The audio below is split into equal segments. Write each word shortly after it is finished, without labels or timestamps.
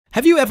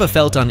Have you ever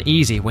felt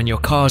uneasy when your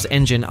car's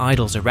engine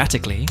idles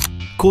erratically,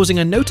 causing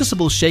a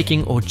noticeable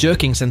shaking or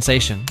jerking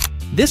sensation?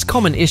 This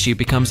common issue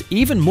becomes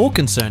even more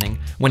concerning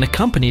when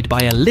accompanied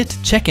by a lit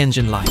check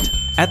engine light.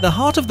 At the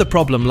heart of the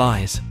problem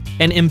lies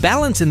an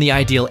imbalance in the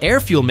ideal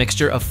air-fuel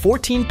mixture of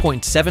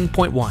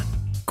 14.7.1,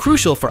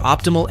 crucial for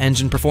optimal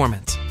engine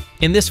performance.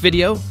 In this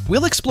video,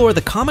 we'll explore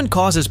the common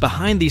causes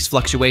behind these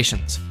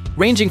fluctuations,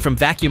 ranging from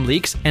vacuum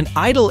leaks and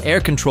idle air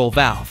control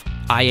valve,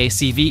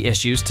 IACV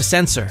issues to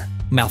sensor,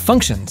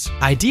 malfunctions,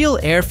 ideal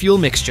air-fuel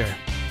mixture.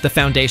 The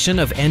foundation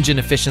of engine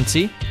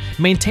efficiency,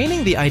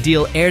 maintaining the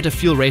ideal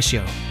air-to-fuel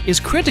ratio, is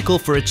critical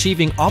for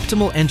achieving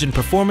optimal engine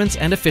performance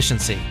and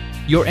efficiency.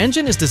 Your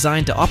engine is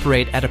designed to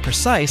operate at a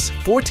precise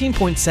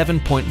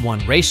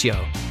 14.7.1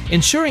 ratio,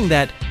 ensuring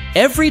that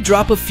every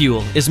drop of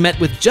fuel is met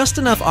with just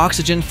enough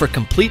oxygen for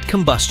complete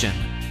combustion.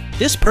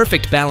 This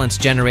perfect balance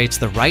generates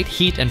the right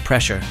heat and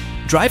pressure,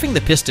 driving the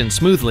piston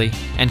smoothly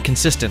and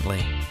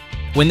consistently.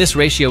 When this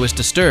ratio is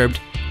disturbed,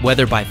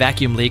 whether by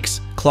vacuum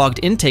leaks, clogged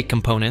intake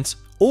components,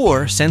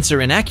 or sensor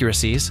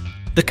inaccuracies,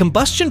 the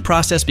combustion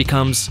process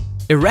becomes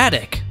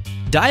erratic.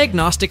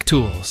 Diagnostic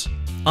tools,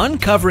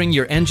 uncovering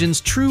your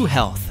engine's true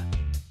health.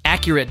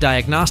 Accurate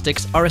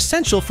diagnostics are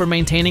essential for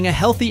maintaining a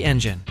healthy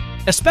engine,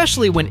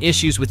 especially when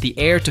issues with the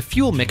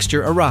air-to-fuel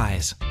mixture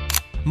arise.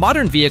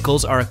 Modern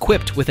vehicles are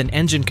equipped with an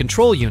engine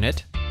control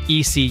unit,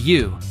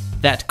 ECU,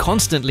 that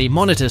constantly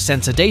monitors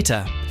sensor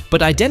data,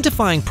 but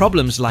identifying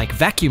problems like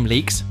vacuum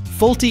leaks,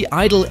 faulty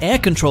idle air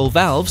control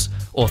valves,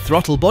 or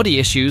throttle body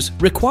issues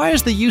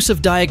requires the use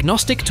of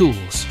diagnostic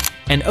tools.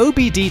 An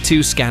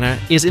OBD2 scanner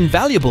is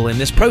invaluable in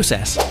this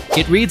process.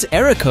 It reads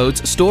error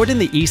codes stored in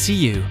the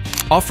ECU,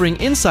 offering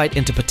insight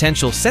into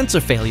potential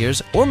sensor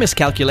failures or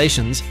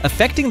miscalculations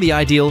affecting the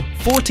ideal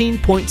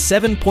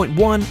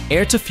 14.7.1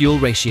 air-to-fuel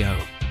ratio.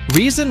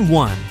 Reason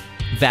 1.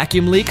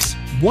 Vacuum leaks.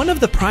 One of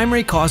the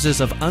primary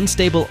causes of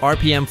unstable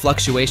RPM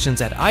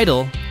fluctuations at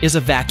idle is a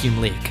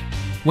vacuum leak.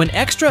 When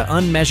extra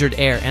unmeasured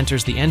air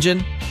enters the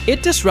engine,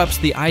 it disrupts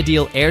the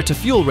ideal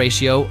air-to-fuel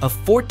ratio of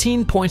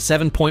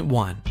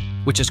 14.7.1,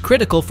 which is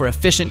critical for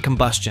efficient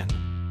combustion.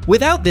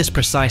 Without this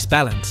precise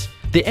balance,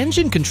 the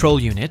engine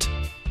control unit,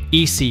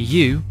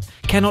 ECU,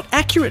 cannot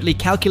accurately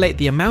calculate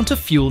the amount of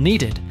fuel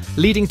needed,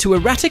 leading to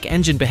erratic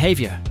engine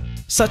behavior,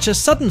 such as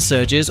sudden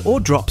surges or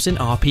drops in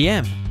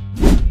RPM.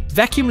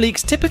 Vacuum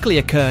leaks typically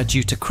occur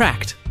due to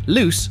cracked,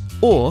 loose,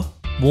 or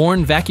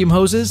worn vacuum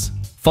hoses,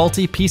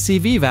 faulty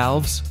PCV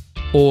valves,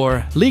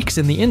 or leaks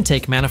in the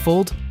intake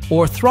manifold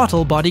or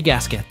throttle body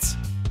gaskets.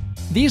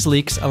 These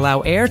leaks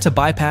allow air to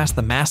bypass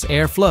the mass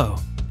airflow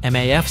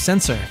 (MAF)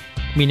 sensor,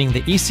 meaning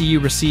the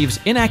ECU receives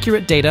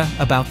inaccurate data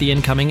about the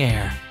incoming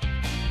air.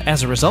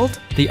 As a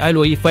result, the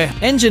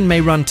IDLER engine may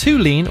run too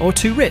lean or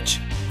too rich,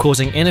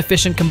 causing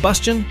inefficient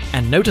combustion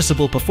and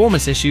noticeable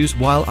performance issues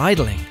while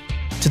idling.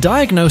 To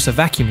diagnose a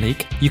vacuum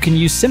leak, you can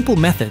use simple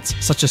methods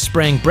such as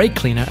spraying brake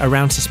cleaner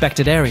around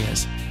suspected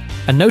areas.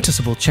 A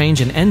noticeable change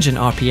in engine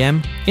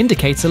RPM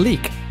indicates a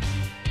leak.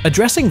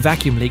 Addressing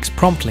vacuum leaks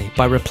promptly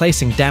by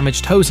replacing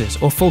damaged hoses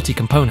or faulty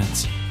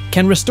components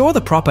can restore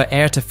the proper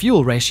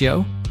air-to-fuel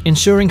ratio,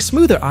 ensuring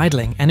smoother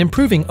idling and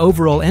improving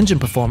overall engine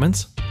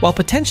performance, while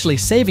potentially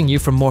saving you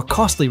from more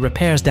costly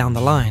repairs down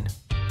the line.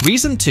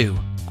 Reason 2.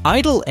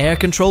 Idle air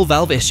control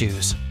valve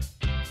issues.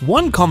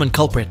 One common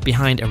culprit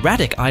behind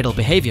erratic idle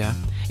behavior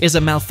is a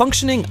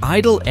malfunctioning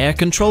idle air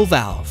control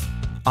valve,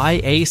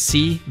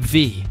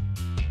 IACV.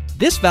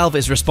 This valve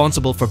is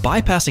responsible for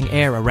bypassing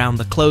air around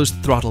the closed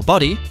throttle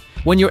body.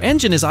 When your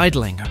engine is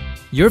idling,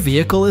 your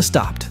vehicle is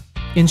stopped,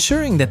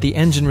 ensuring that the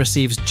engine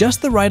receives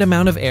just the right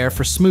amount of air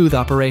for smooth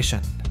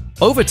operation.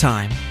 Over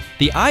time,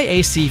 the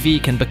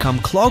IACV can become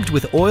clogged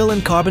with oil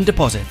and carbon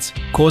deposits,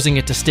 causing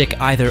it to stick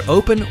either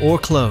open or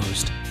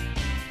closed.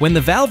 When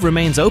the valve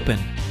remains open,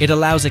 it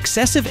allows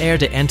excessive air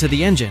to enter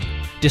the engine,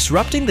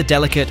 disrupting the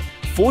delicate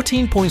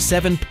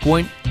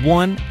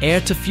 14.7.1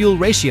 air-to-fuel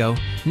ratio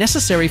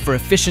necessary for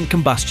efficient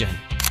combustion.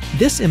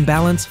 This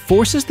imbalance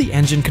forces the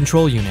engine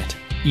control unit,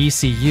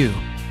 ECU,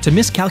 to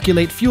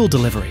miscalculate fuel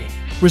delivery,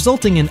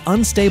 resulting in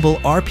unstable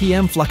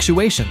RPM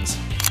fluctuations.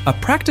 A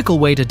practical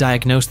way to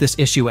diagnose this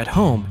issue at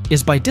home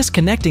is by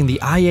disconnecting the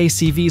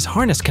IACV's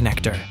harness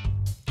connector.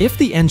 If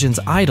the engine's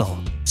idle,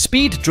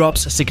 speed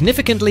drops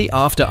significantly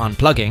after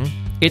unplugging,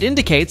 it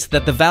indicates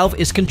that the valve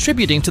is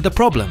contributing to the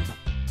problem.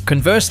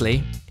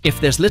 Conversely, if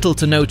there's little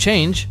to no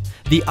change,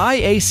 the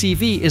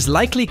IACV is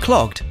likely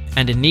clogged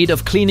and in need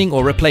of cleaning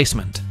or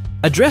replacement.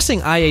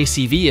 Addressing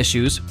IACV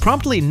issues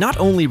promptly not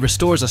only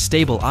restores a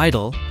stable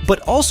idle,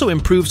 but also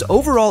improves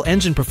overall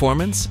engine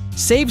performance,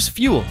 saves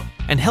fuel,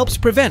 and helps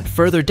prevent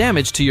further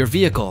damage to your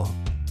vehicle.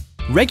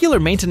 Regular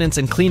maintenance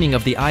and cleaning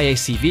of the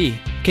IACV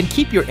can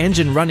keep your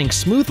engine running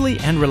smoothly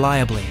and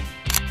reliably.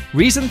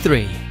 Reason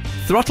 3.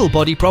 Throttle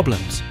body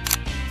problems.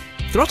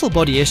 Throttle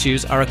body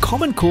issues are a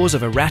common cause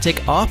of erratic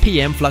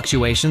RPM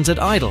fluctuations at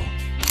idle.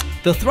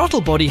 The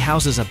throttle body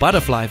houses a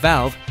butterfly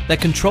valve that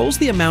controls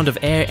the amount of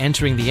air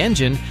entering the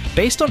engine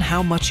based on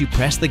how much you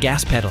press the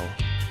gas pedal.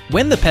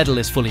 When the pedal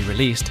is fully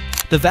released,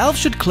 the valve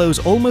should close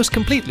almost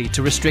completely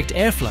to restrict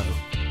airflow,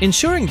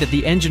 ensuring that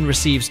the engine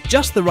receives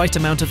just the right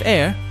amount of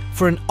air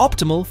for an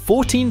optimal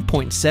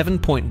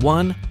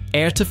 14.7.1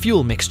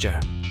 air-to-fuel mixture.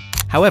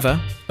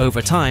 However,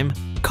 over time,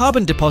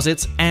 carbon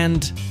deposits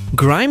and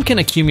grime can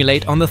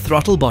accumulate on the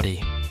throttle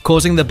body,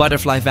 causing the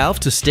butterfly valve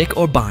to stick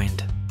or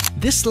bind.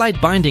 This slight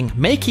binding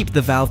may keep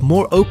the valve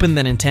more open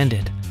than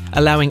intended,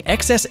 allowing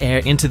excess air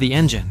into the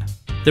engine.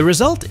 The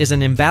result is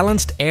an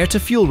imbalanced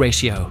air-to-fuel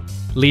ratio,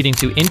 leading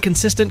to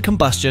inconsistent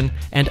combustion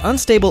and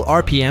unstable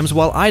RPMs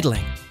while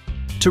idling.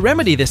 To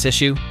remedy this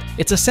issue,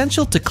 it's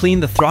essential to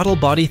clean the throttle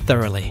body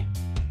thoroughly.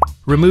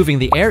 Removing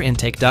the air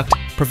intake duct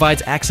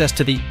provides access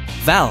to the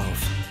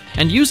valve,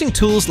 and using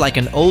tools like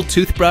an old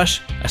toothbrush,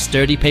 a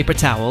sturdy paper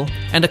towel,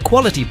 and a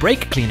quality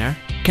brake cleaner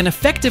can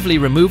effectively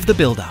remove the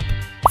buildup.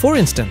 For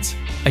instance,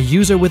 a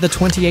user with a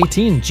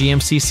 2018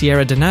 GMC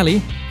Sierra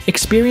Denali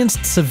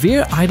experienced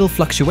severe idle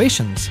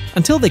fluctuations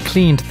until they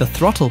cleaned the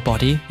throttle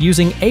body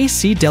using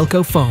AC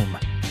Delco foam,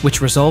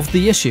 which resolved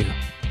the issue.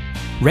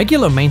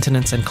 Regular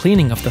maintenance and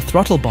cleaning of the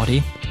throttle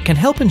body can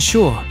help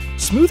ensure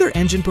smoother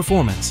engine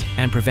performance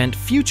and prevent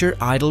future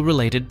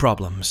idle-related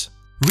problems.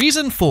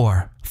 Reason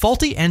 4.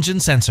 Faulty engine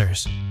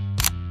sensors.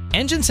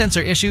 Engine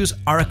sensor issues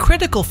are a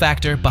critical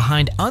factor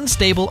behind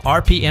unstable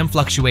RPM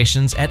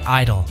fluctuations at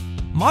idle.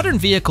 Modern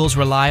vehicles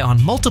rely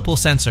on multiple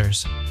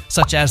sensors,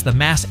 such as the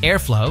mass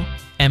airflow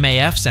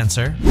 (MAF)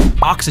 sensor,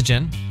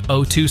 oxygen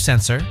 (O2)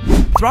 sensor,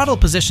 throttle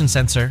position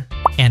sensor,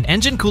 and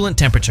engine coolant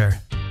temperature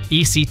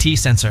 (ECT)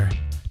 sensor,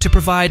 to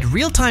provide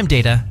real-time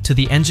data to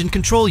the engine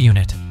control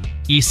unit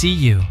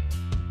 (ECU).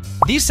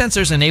 These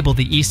sensors enable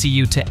the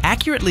ECU to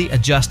accurately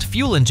adjust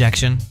fuel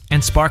injection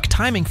and spark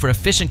timing for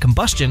efficient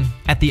combustion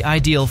at the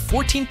ideal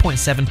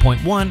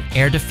 14.7.1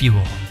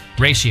 air-to-fuel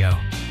ratio.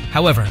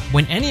 However,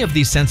 when any of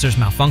these sensors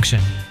malfunction,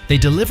 they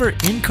deliver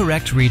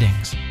incorrect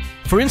readings.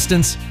 For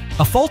instance,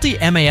 a faulty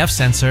MAF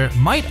sensor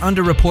might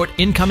underreport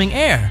incoming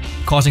air,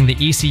 causing the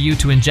ECU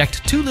to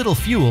inject too little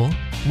fuel,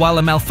 while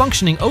a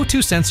malfunctioning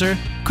O2 sensor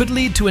could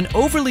lead to an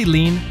overly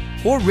lean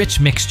or rich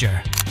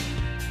mixture.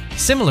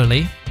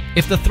 Similarly,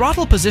 if the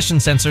throttle position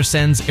sensor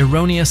sends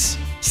erroneous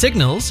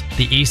signals,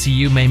 the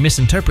ECU may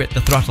misinterpret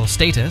the throttle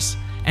status,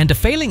 and a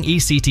failing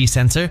ECT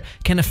sensor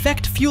can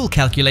affect fuel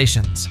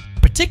calculations,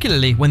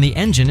 particularly when the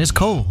engine is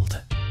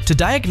cold. To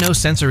diagnose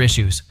sensor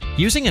issues,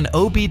 using an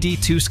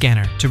OBD2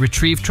 scanner to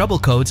retrieve trouble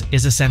codes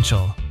is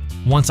essential.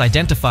 Once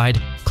identified,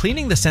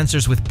 cleaning the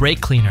sensors with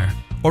brake cleaner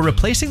or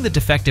replacing the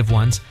defective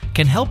ones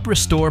can help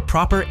restore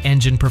proper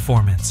engine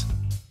performance.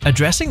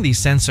 Addressing these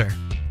sensor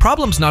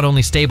problems not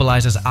only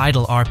stabilizes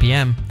idle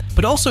RPM,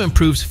 but also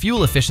improves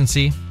fuel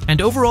efficiency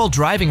and overall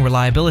driving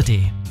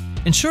reliability,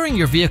 ensuring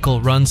your vehicle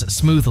runs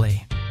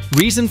smoothly.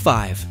 Reason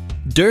 5.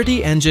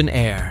 Dirty engine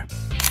air.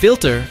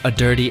 Filter, a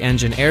dirty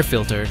engine air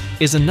filter,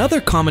 is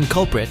another common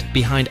culprit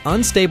behind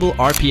unstable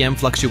RPM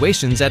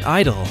fluctuations at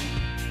idle.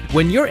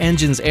 When your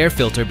engine's air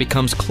filter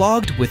becomes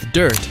clogged with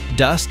dirt,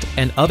 dust,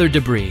 and other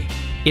debris,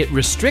 it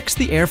restricts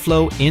the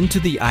airflow into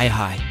the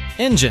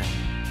engine.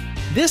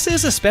 This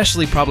is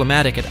especially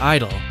problematic at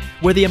idle,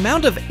 where the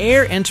amount of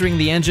air entering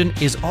the engine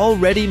is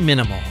already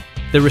minimal.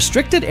 The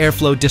restricted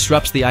airflow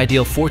disrupts the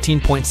ideal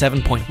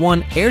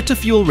 14.7.1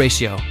 air-to-fuel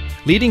ratio,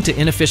 leading to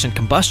inefficient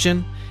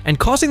combustion and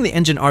causing the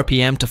engine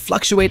RPM to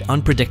fluctuate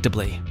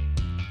unpredictably.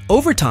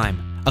 Over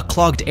time, a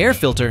clogged air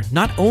filter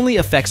not only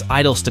affects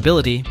idle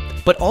stability,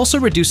 but also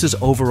reduces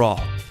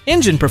overall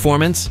engine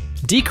performance,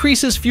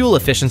 decreases fuel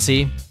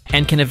efficiency,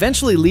 and can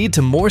eventually lead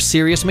to more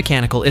serious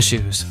mechanical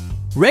issues.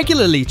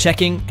 Regularly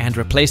checking and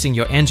replacing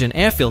your engine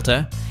air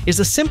filter is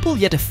a simple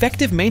yet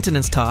effective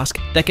maintenance task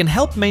that can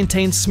help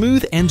maintain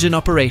smooth engine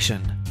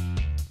operation.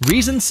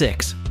 Reason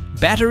 6.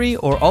 Battery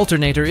or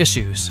alternator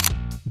issues.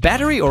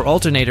 Battery or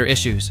alternator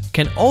issues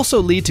can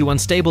also lead to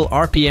unstable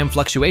RPM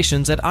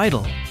fluctuations at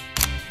idle.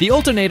 The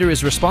alternator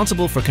is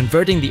responsible for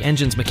converting the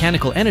engine's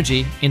mechanical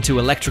energy into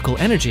electrical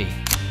energy,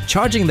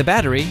 charging the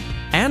battery,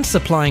 and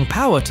supplying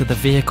power to the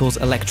vehicle's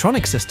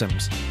electronic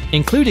systems,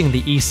 including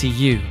the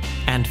ECU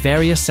and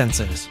various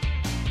sensors.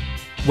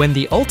 When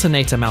the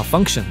alternator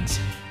malfunctions,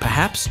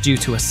 perhaps due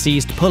to a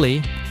seized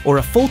pulley or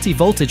a faulty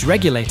voltage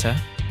regulator,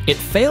 it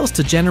fails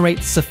to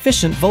generate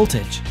sufficient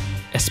voltage,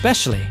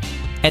 especially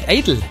at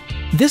idle.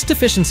 This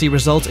deficiency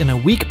results in a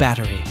weak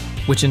battery,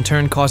 which in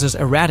turn causes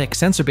erratic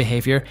sensor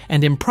behavior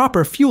and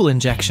improper fuel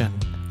injection,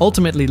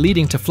 ultimately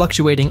leading to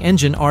fluctuating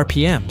engine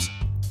RPMs.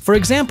 For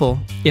example,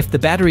 if the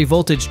battery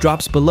voltage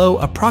drops below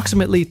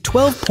approximately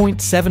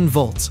 12.7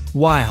 volts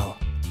while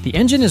the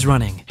engine is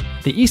running,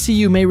 the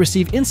ECU may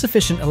receive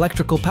insufficient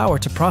electrical power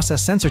to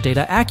process sensor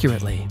data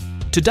accurately.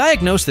 To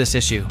diagnose this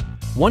issue,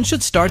 one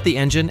should start the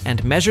engine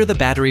and measure the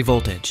battery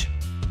voltage.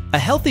 A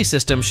healthy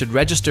system should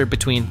register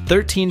between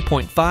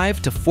 13.5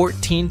 to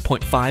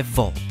 14.5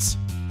 volts.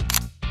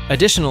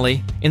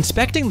 Additionally,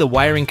 inspecting the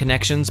wiring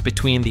connections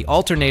between the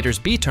alternator's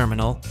B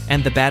terminal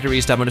and the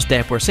battery's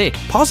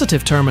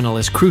positive terminal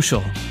is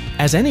crucial,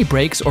 as any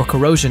breaks or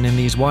corrosion in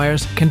these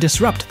wires can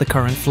disrupt the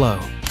current flow.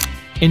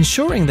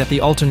 Ensuring that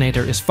the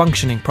alternator is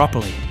functioning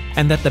properly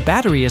and that the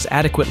battery is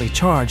adequately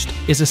charged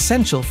is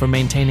essential for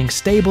maintaining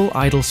stable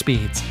idle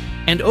speeds.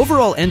 and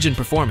overall engine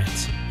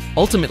performance,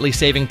 ultimately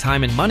saving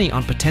time and money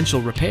on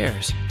potential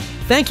repairs.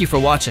 Thank you for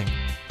watching.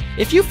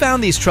 If you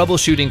found these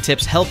troubleshooting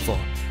tips helpful,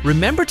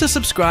 remember to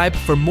subscribe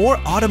for more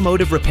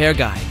automotive repair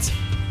guides.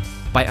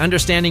 By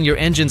understanding your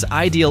engine's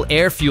ideal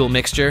air-fuel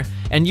mixture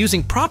and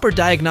using proper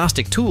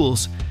diagnostic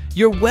tools,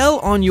 you're well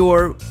on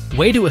your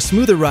way to a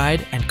smoother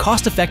ride and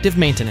cost-effective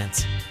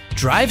maintenance.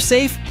 Drive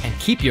safe and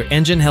keep your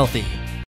engine healthy.